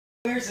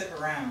Wears it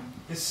around.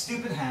 His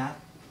stupid hat.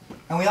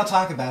 And we all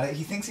talk about it.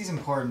 He thinks he's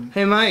important.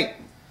 Hey, Mike.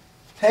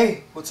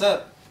 Hey, what's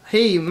up?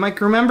 Hey,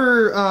 Mike,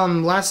 remember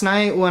last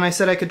night when I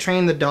said I could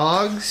train the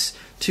dogs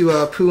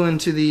to poo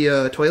into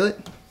the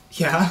toilet?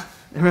 Yeah?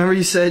 Remember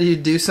you said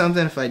you'd do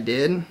something if I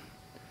did?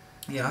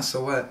 Yeah,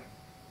 so what?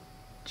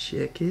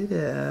 Check it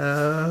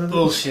out.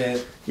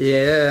 Bullshit.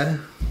 Yeah.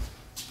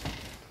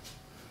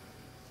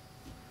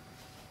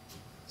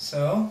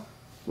 So?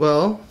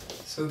 Well?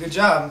 So good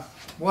job.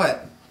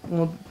 What?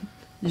 Well,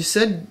 you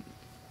said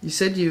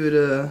you would,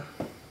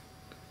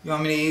 You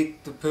want me to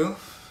eat the poo?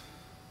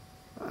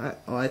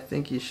 I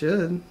think you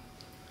should.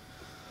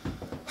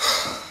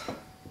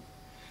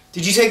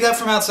 Did you take that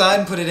from outside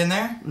and put it in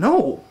there?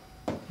 No.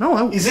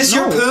 No, Is this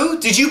your poo?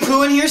 Did you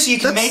poo in here so you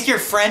can make your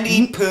friend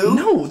eat poo?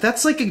 No,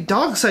 that's like a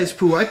dog-sized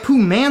poo. I poo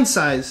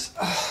man-size.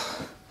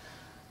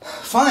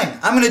 Fine,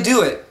 I'm gonna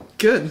do it.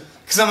 Good.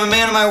 Because I'm a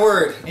man of my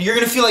word. And you're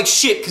gonna feel like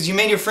shit because you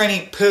made your friend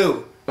eat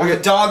poo. Like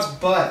a dog's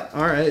butt.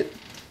 Alright.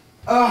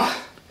 Ugh.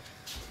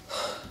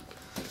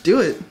 Do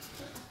it.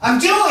 I'm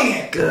doing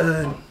it!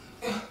 Good.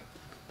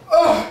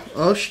 Ugh.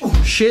 Oh,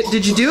 shit.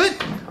 Did you do it?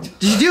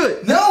 Did you do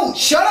it? No!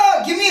 Shut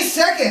up! Give me a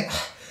second!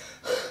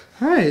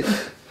 Alright.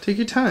 Take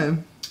your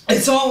time.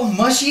 It's all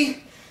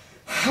mushy.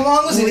 How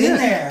long was it in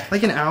there?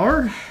 Like an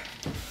hour?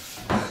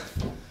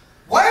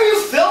 Why are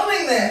you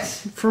filming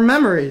this? For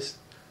memories.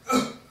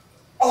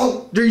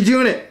 Oh. Are you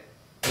doing it?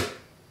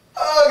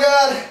 Oh,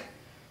 God.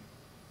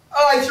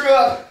 Oh, I threw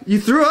up. You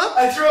threw up?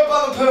 I threw up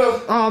on the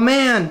poo. Oh,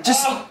 man.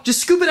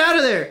 Just scoop it out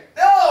of there.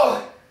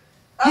 No!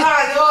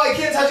 Ah, no, I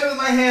can't touch it with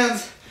my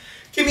hands.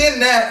 Give me a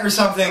net or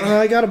something.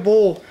 I got a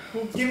bowl.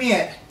 Give me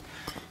it.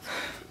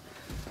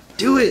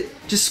 Do it.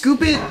 Just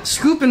scoop it.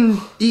 Scoop and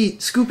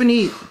eat. Scoop and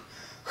eat.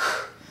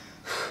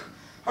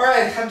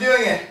 Alright, I'm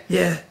doing it.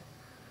 Yeah.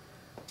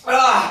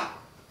 Ah!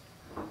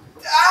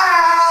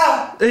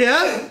 Ah!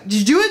 Yeah? Did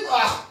you do it?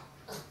 Ah!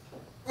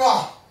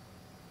 Ah!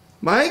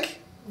 Mike?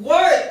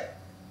 What?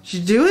 Did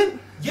you do it?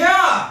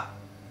 Yeah!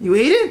 You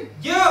ate it?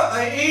 Yeah,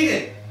 I ate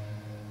it.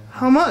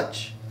 How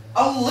much?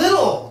 A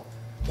little.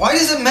 Why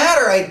does it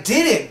matter? I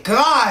did it.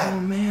 God. Oh,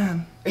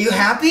 man. Are you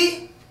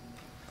happy?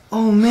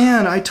 Oh,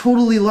 man. I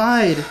totally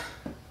lied.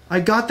 I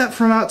got that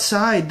from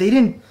outside. They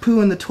didn't poo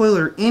in the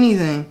toilet or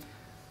anything.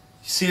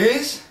 You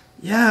serious?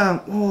 Yeah.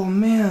 Oh,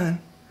 man.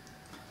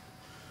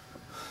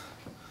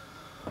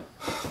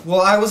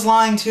 Well, I was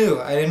lying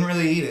too. I didn't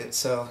really eat it,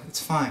 so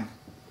it's fine.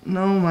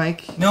 No,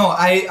 Mike. No,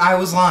 I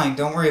was lying.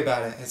 Don't worry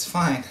about it. It's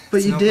fine. But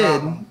It's you no did.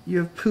 problem. You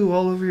have poo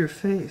all over your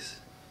face.